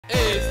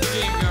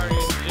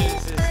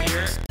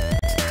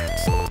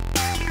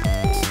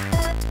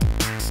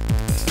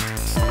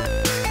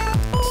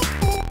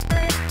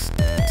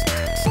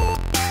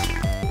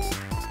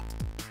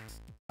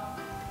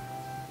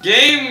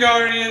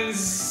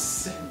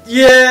GameGuardians!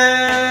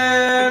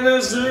 Yeah!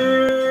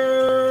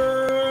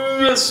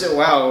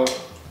 Wow. What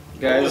was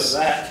Guys,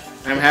 that?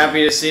 I'm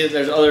happy to see that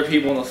there's other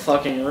people in the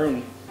fucking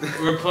room.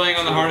 We're playing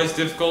on the hardest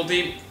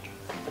difficulty.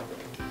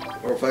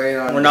 We're playing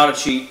on. We're not a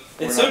cheat.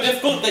 It's so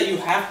difficult that you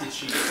have to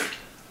cheat.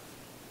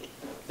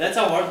 That's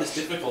how hard this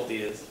difficulty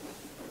is.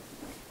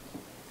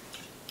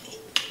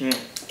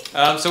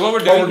 So what we're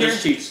doing here,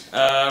 just cheats.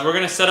 we're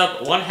going to set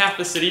up one half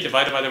the city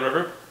divided by the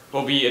river.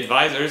 We'll be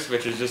advisors,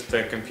 which is just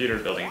a computer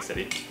building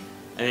city.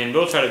 And then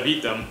we'll try to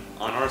beat them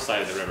on our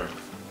side of the river.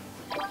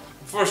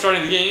 Before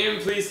starting the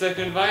game, please select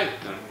an advisor.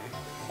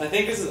 I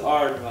think this is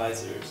our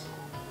advisors.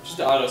 Just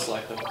to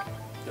auto-select them.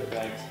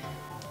 Dirtbags.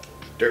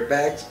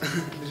 Dirtbags?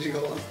 Did you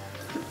call them?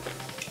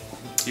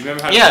 Do you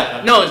remember how to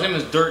Yeah, no, his name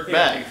is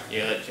Dirtbag.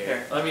 Yeah,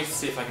 Here, let me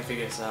see if I can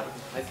figure this out.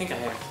 I think I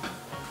have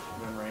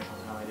memory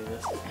on how I do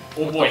this.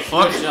 Oh boy,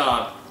 fuck. Good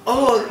job.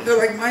 Oh, they're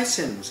like my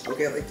Sims.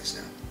 Okay, I like this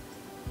now.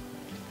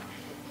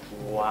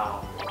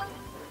 Wow.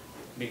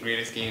 The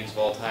greatest games of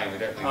all time. We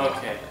don't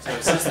Okay, so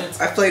assistants.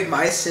 I played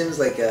my Sims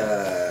like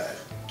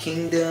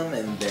Kingdom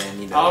and then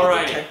the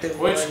Alrighty, detective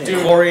which one.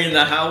 do- Cory in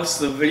the House,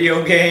 the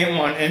video game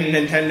on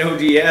Nintendo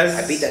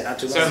DS. I beat that not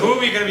too long So ago. who are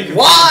we going to be?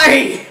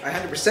 Why? I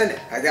 100% it.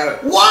 I got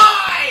it.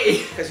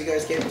 Why? Because you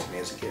guys gave it to me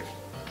as a gift.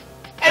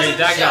 As Wait, a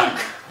that joke.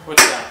 guy.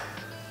 What's that?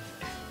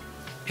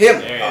 Him.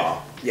 There you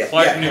Oh, yeah.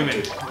 Clark yeah, him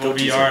Newman too. will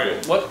be our.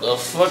 What the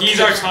fuck? He's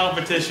our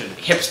competition.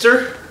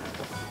 hipster.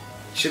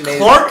 Should made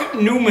Clark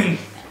Newman.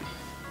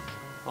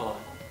 Hold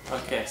on.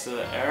 Okay, so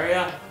the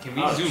area. Can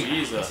we Oh, zoom in?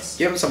 Jesus.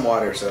 Give him some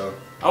water, so.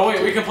 Oh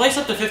wait, we can place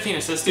up to 15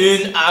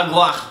 assistants. Un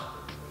agua.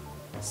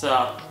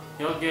 So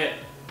he'll get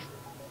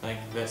like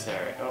this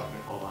area. Oh,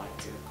 hold on. I can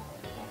see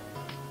the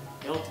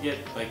corner. He'll get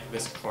like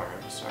this corner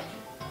to start.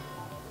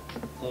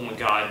 Oh my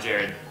god,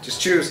 Jared. Just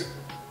choose.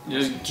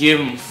 Just give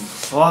him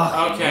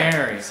fucking Okay.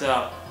 Mary.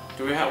 So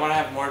do we want to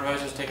have more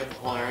advisors take up the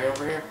whole area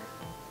over here?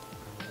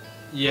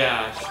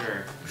 Yeah,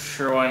 sure.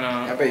 Sure, why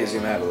I not? bet you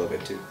zoom out a little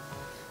bit too.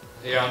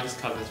 Yeah, I'll just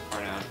cut this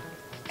part out.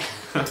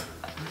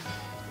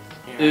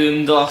 Here.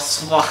 Un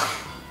dos va.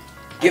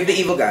 Give the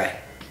evil guy.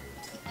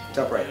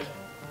 Top right.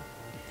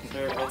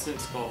 Sir Vincent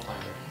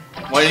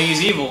Skullfinder. Why do you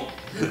use evil?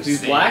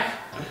 He's black?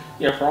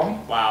 You got a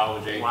problem?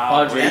 Wow, Jake.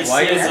 Wow. Audrey,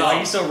 why are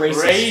you so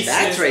racist? Racist.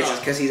 That's racist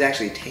because he's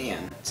actually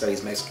tan, so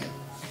he's Mexican.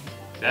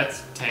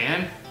 That's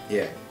tan?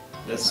 Yeah.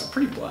 That's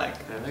pretty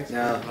black. That makes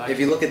No, me black. if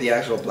you look at the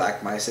actual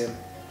black my Sim,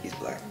 he's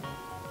black.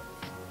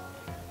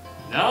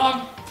 No,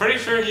 I'm pretty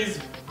sure he's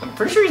I'm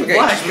pretty sure he's Okay,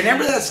 black. just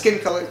remember that skin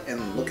color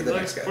and look at the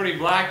looks next guy. pretty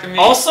black to me.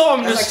 Also,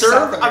 I'm That's like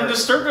disturbed. South I'm America.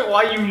 disturbed at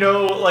why you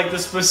know like the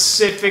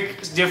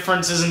specific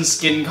differences in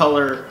skin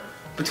color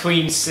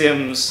between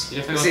Sims. You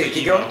definitely See, want the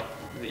keep emo. going.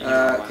 The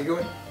emo one. Keep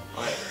going.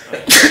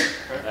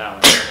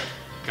 That one.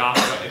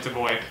 Goth, it's a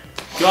boy.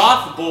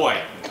 Goth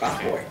boy. Ah,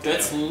 boy.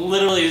 That's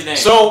literally his name.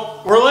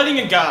 So we're letting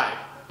a guy,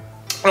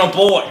 a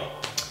boy,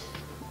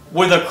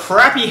 with a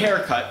crappy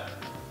haircut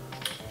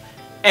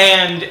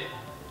and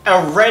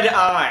a red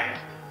eye,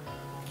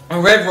 a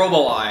red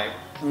robo eye,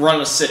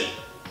 run a city.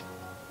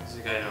 This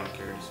guy I don't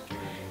care. Just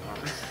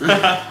do it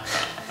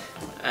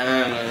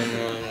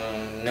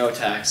anymore. No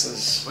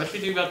taxes. What do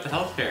you do about the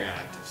healthcare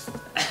act?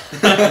 we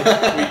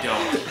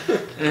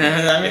don't.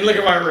 I mean, look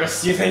at my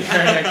wrist. You think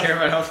I care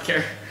about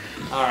healthcare?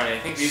 Alright, I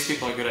think these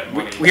people are good at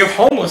money. We have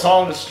homeless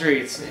all in the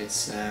streets.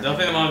 It's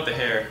Nothing the one with the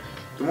hair.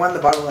 The one in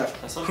the bottom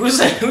left. That's not who's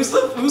the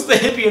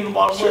hippie in the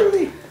bottom left?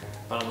 Surely.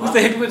 bottom Who's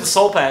the left. hippie with the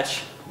soul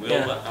patch? Will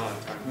Yeah.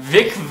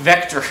 Vic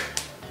Vector.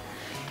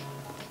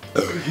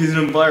 He's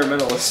an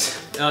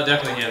environmentalist. Oh,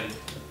 definitely him.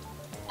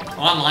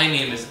 Online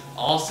name is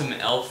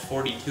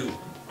AwesomeElf42.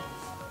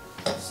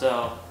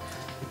 So,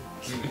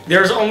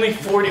 There's only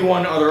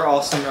 41 other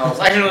awesome elves.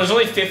 Actually, no, there's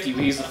only 50,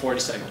 but he's the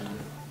 42nd one.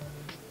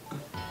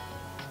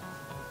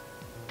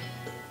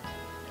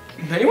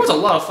 Man, he wants a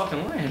lot of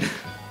fucking land.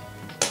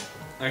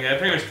 Okay, that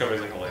pretty much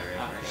covers the whole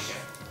area.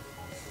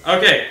 okay.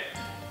 Okay,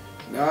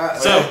 No,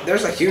 So-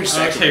 there's a huge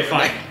section. okay, of it.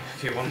 fine.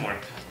 Okay, one more.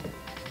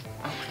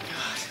 Oh my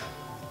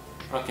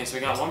god. Okay, so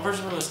we got one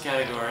person from this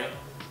category.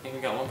 I think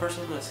we got one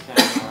person from this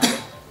category.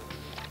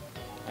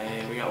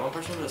 And we got one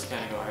person from this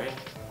category.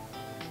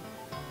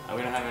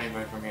 We don't have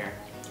anybody from here.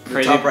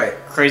 The top right.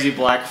 Crazy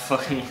black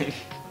fucking lady.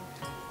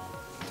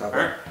 Top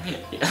Her? right.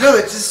 Yeah. No,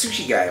 it's this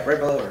sushi guy right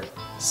below her.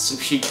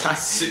 Sushi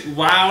guy.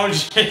 Wow,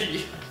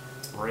 Jake.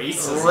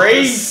 Racist.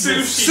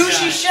 Racist.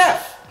 Sushi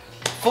chef.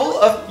 Full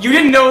of. You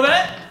didn't know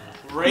that?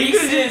 He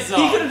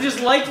Racism. could have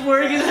just liked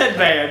wearing his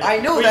headband. I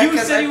know But that you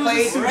because said I he was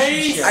a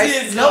played. sushi chef. I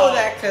Racism. know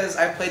that because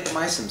I played the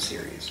My Sim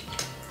series.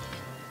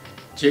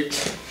 Jake.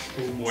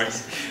 Oh boy.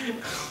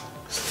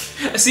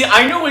 See,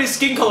 I know what his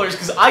skin color is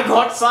because I go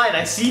outside,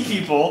 I see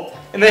people,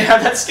 and they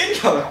have that skin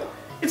color.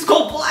 It's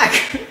called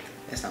black.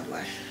 It's not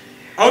black.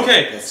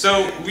 Okay,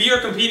 so we are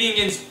competing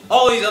against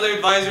all these other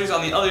advisors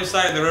on the other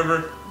side of the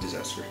river.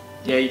 Disaster.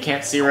 Yeah, you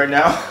can't see right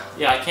now.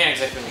 Yeah, I can't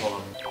exactly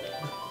hold them.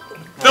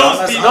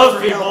 Those people.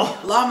 Those people.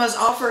 Llamas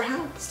offer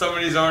help.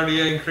 Somebody's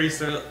already increased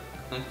their.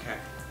 Okay,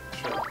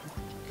 sure.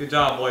 Good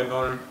job, boy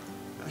boner.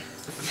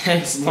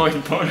 Thanks,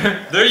 Lloyd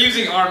Boner. They're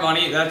using our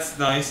money. That's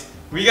nice.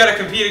 We gotta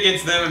compete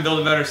against them and build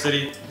a better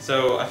city.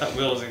 So I thought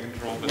Will was in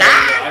control. But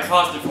I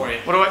paused it for you.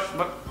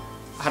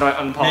 How do I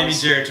unpause? maybe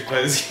Jared should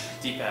play this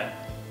game. D-pad.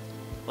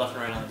 Left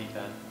and right on the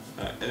D-pad.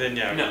 And then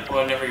yeah. No,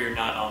 whenever you're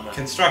not on the...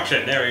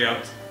 Construction. There we go.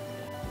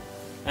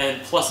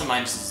 And plus and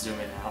minus to zoom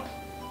in out.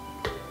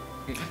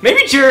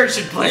 Maybe Jared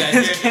should play Yeah,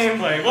 this Jared should game.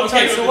 play. We'll tell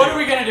Okay, you so to what do. are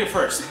we gonna do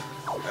first?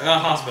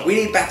 Hospital. We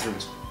need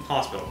bathrooms.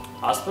 Hospital.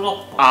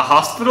 Hospital? A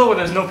hospital where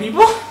there's no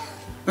people?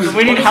 Do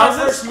we need What is our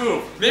houses? first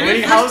move? Maybe we the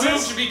need first move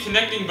houses? should be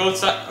connecting both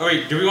sides. Oh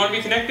wait, do we want to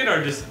be connected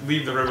or just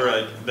leave the river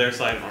like their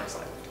side and our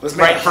side? Let's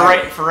make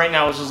For right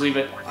now, let's just leave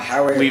it. a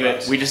highway. Leave it.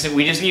 across.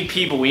 We just need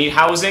people. We need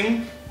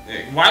housing.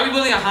 Why are we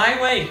building a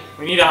highway?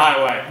 We need a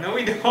highway. No,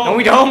 we don't. No,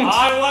 we don't.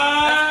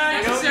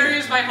 Highway! This area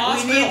is my We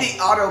hospital. need the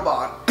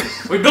Autobahn.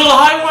 We build a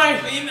highway!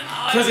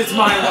 Because it's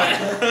my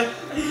way.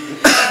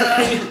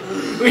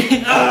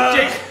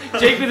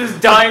 Jake with his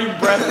dying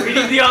breath. We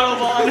need the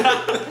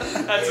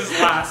Autobahn. That's his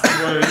last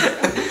word.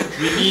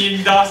 We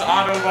need das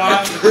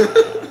Autobahn.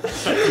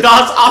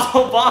 Das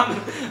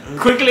Autobahn.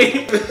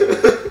 Quickly.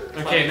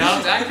 Okay, now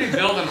let's actually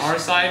build on our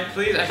side,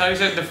 please. I thought you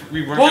said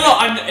we weren't. Well,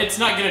 gonna... no, it's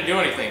not gonna do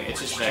anything. It's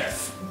just there.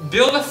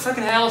 Build a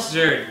freaking house,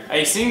 Jared.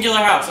 A singular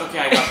house. Okay,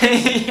 I got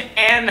it.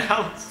 And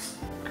house.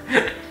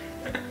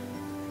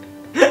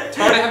 It's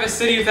hard to have a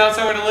city without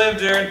somewhere to live,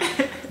 Jared.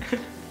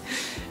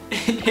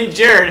 Hey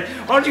Jared,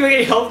 why don't you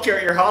get healthcare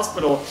at your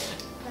hospital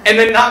and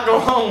then not go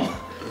home?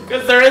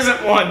 Because there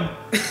isn't one.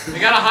 We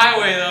got a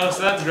highway though,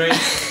 so that's great.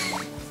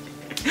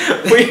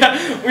 We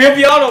have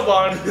the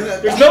Autobahn.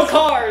 There's no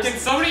cars. Can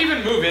somebody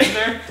even move in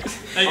there?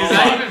 Like, is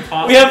that even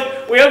possible?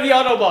 We have the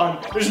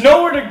Autobahn. There's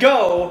nowhere to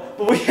go,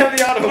 but we have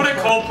the Autobahn. Put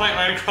a coal plant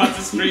right across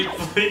the street,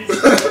 please.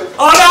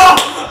 Oh no!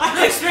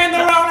 I expand the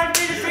road. I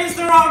faced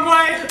the wrong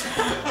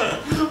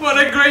way. What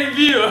a great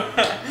view.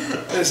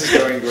 This is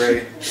going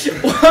great.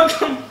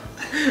 Welcome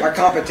Our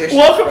competition.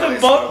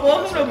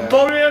 to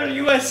Bonaire,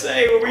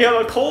 USA, where we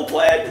have a coal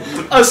plant,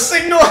 a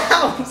single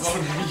house,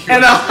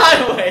 and a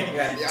highway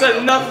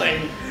to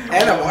nothing.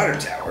 And a water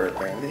tower,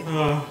 apparently.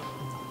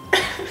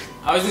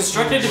 I was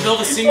instructed to build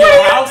a singular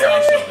house, and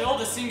I should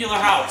build a singular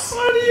house.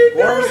 What are you doing?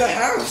 Where's the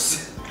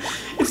house?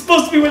 It's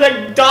supposed to be where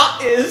that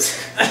dot is.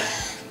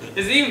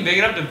 Is it even big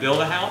enough to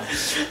build a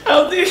house? I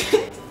don't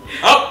think.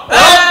 Oh!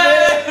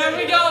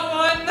 Hey, we got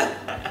one!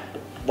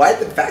 Why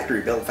did the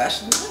factory build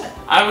faster than that?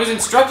 I was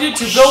instructed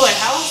to build a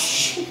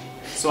house,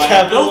 so I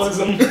have built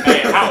Capitalism.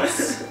 a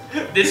house.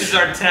 This is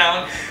our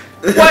town.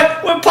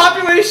 What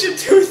population?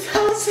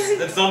 2,000?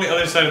 That's on the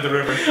other side of the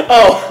river.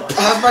 Oh.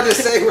 I was about to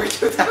say we're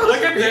 2,000.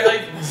 Look at there,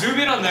 like, zoom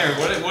in on there.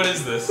 What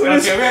is this? What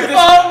is- Okay, we have this-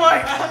 oh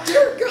my god.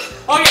 Dear God.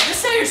 Oh yeah, this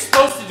is how you're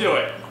supposed to do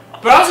it.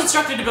 But I was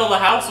instructed to build a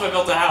house, so I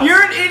built a house.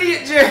 You're an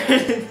idiot,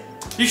 Jared.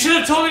 You should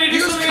have told me to do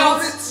Use something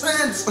common else.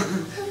 sense.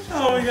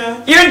 Oh my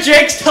god. Even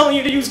Jake's telling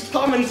you to use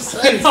common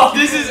sense. No,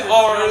 This is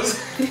ours.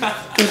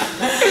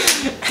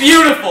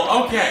 beautiful.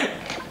 Okay,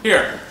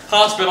 here.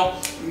 Hospital.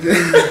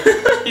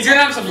 He's gonna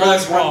have some Well, really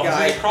there's one problems.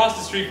 guy He's across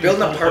the street from Building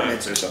the coal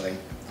apartments or something.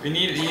 plant.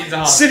 He needs a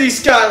hospital. City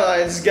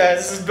skylines,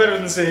 guys. This is better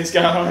than city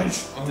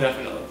skylines.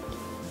 Definitely.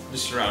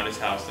 Just surround his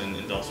house in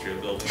industrial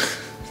buildings.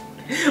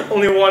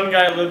 Only one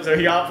guy lives there.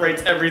 He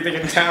operates everything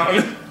in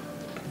town.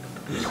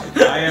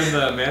 I am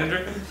the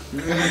manager.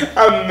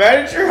 I'm a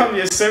manager. I'm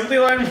the assembly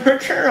line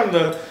worker.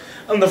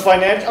 I'm the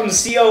finance. I'm the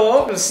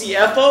COO. I'm the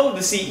CFO.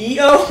 The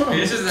CEO. Hey,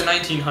 this is the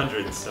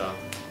 1900s, so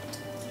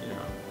you know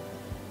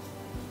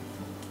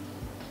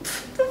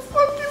What the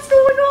fuck is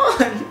going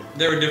on?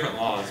 there were different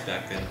laws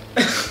back then.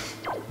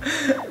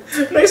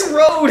 Nice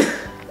road.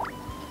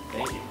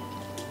 Thank you.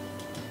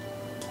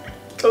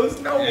 Goes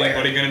nowhere.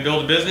 Anybody gonna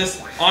build a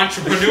business?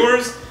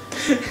 Entrepreneurs?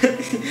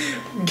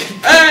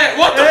 Hey,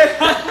 what the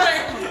fuck?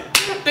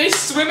 They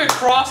swim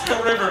across the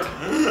river.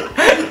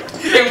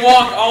 They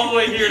walk all the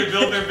way here to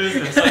build their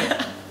business.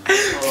 Like,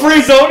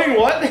 Free zoning?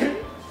 What? Can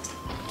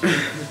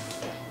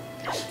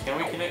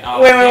we connect?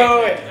 Oh, Wait, we wait,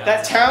 can't wait, connect wait.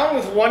 That town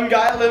with one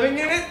guy living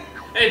in it?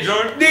 hey,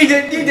 Jordan. Need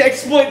to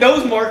exploit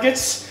those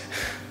markets.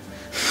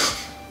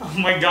 Oh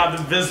my god,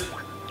 this business.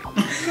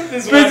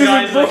 This one business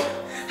guy's is like-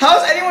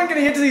 How's anyone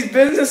gonna get to these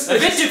businesses?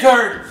 Event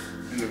occurred.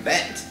 An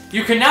event.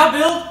 You can now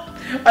build.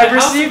 I've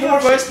house received of a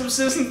request from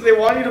citizens. They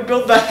want you to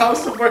build the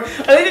house of worship.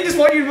 I think they just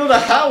want you to build a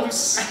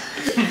house.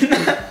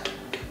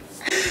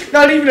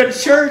 Not even a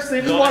church. They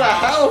just Build want a a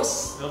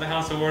house. house. Build a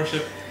house of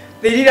worship.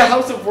 They need a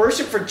house of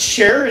worship for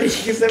charity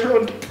because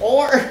everyone's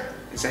poor.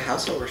 It's a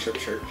house of worship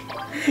church.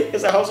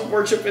 Because a house of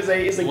worship is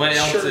a What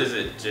else church. is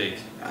it, Jake?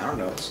 I don't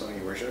know. It's something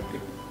you worship.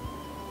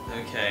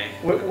 Okay,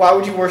 Why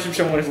would you worship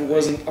someone if it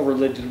wasn't a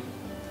religion?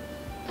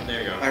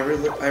 there you go.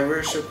 I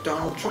worship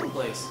Donald Trump.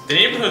 Place. The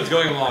neighborhood's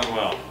going along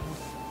well.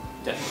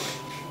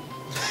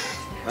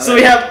 Definitely. So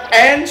we have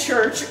and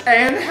church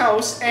and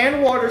house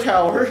and water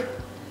tower.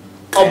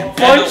 A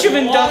bunch of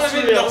And a lot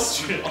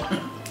industrial.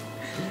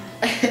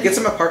 Get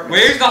some apartments.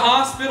 Where's the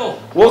hospital?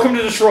 Welcome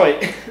to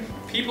Detroit.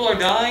 People are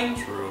dying.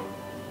 True.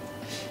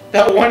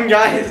 That one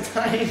guy is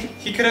dying.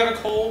 He could have a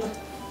cold.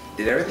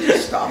 Did everything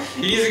stop?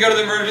 He needs to go to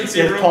the emergency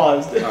It room.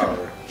 paused.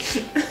 Oh.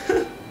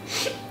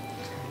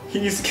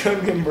 He's going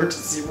to the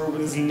emergency room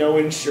with his no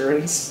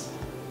insurance.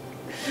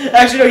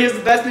 Actually, no, he has the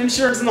best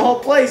insurance in the whole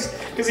place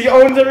because he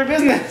owns every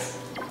business.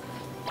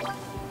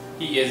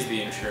 He is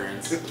the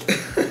insurance.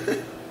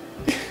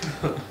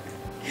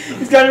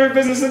 He's got every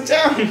business in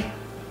town.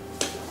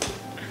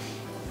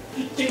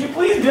 Can you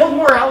please build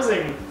more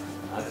housing?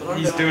 That's what I'm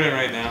He's doing it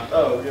right now.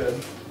 Oh,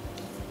 good.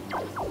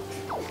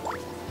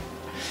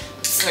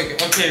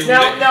 Like, okay,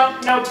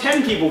 Now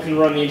 10 people can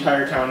run the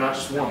entire town, not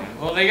just one.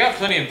 well, they got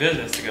plenty of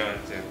business to go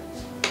into.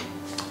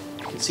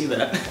 I can see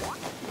that.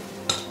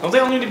 Don't they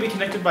all need to be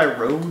connected by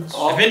roads?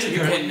 Oh, I've been you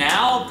to- can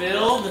now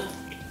build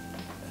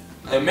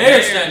the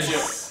mayor statue.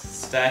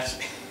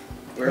 Statue.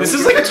 This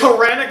is like a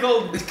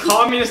tyrannical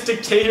communist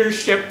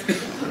dictatorship.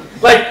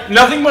 Like,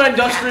 nothing but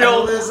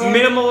industrial, Capitalism.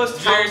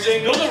 minimalist Jared, just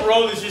housing. build a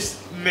road that's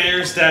just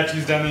mayor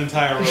statues down the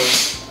entire road.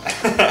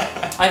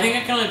 I think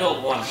I can only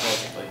build one,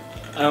 practically.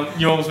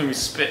 You almost made me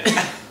spit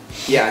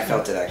Yeah, I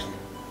felt it actually.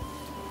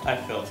 I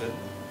felt it.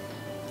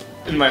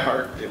 in my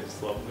heart. It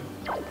was lovely.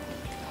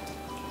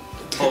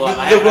 Hold on,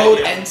 I The have an road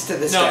idea. ends to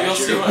the No, statue. you'll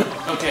see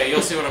what. Okay,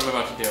 you'll see what I'm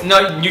about to do.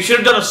 No, you should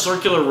have done a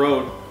circular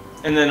road,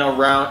 and then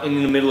around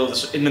in the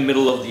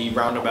middle of the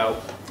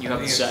roundabout, you have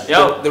the set.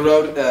 Yo, The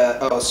road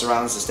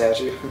surrounds the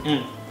statue.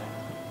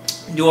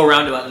 do a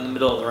roundabout in the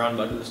middle of the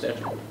roundabout to the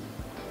statue.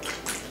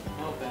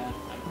 Not bad.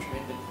 I'm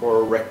traded.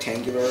 Or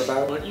rectangular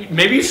about.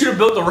 Maybe you should have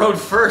built the road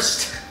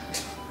first.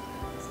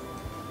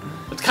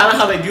 It's kind of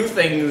how they do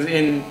things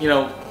in,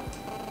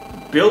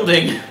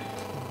 building. Screw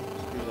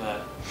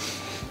that.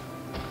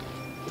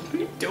 What are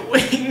you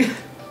doing?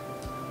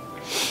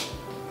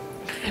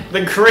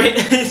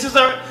 It's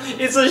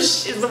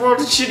the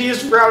world's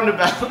shittiest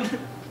roundabout.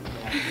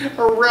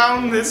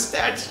 Around this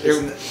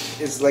statue.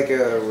 It's like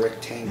a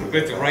rectangle.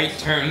 With right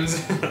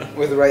turns.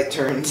 With right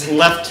turns.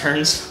 Left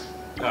turns,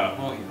 Oh,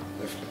 well,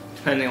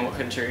 depending on what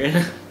country you're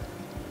in.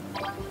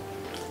 well,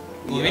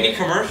 we need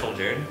commercial,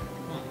 Jared.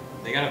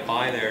 They gotta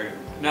buy their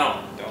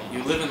No, dome.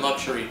 you live in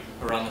luxury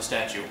around the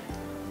statue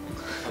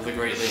of the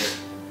great leader.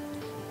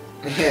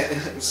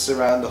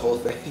 Surround the whole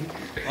thing.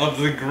 Of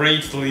the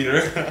great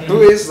leader.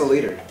 Who is the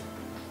leader?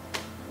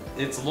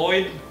 It's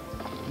Lloyd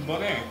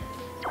Bonner.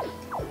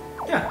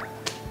 Yeah.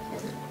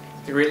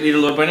 The great leader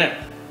Lloyd Bonner.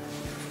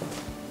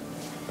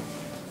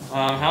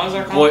 How is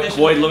our competition?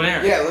 Lloyd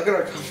Bonner. Yeah, look at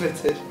our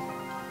competition.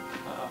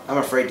 I'm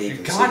afraid to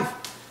even God, see.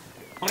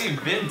 plenty of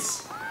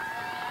Vince.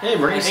 Hey,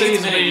 Bernie I said think he's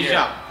it's a been a good year.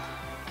 job.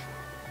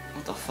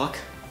 What the fuck?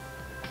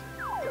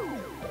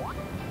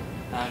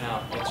 I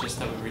know, it's just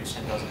that we reached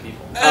 10,000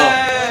 people.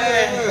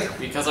 Hey!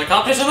 Because our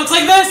competition looks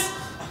like this!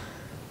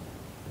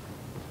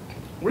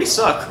 We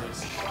suck.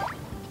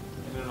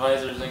 And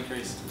advisors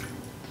increased.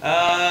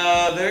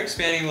 They're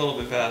expanding a little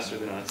bit faster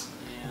than us.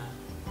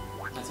 Yeah.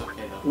 That's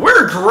okay though.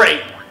 We're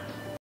great.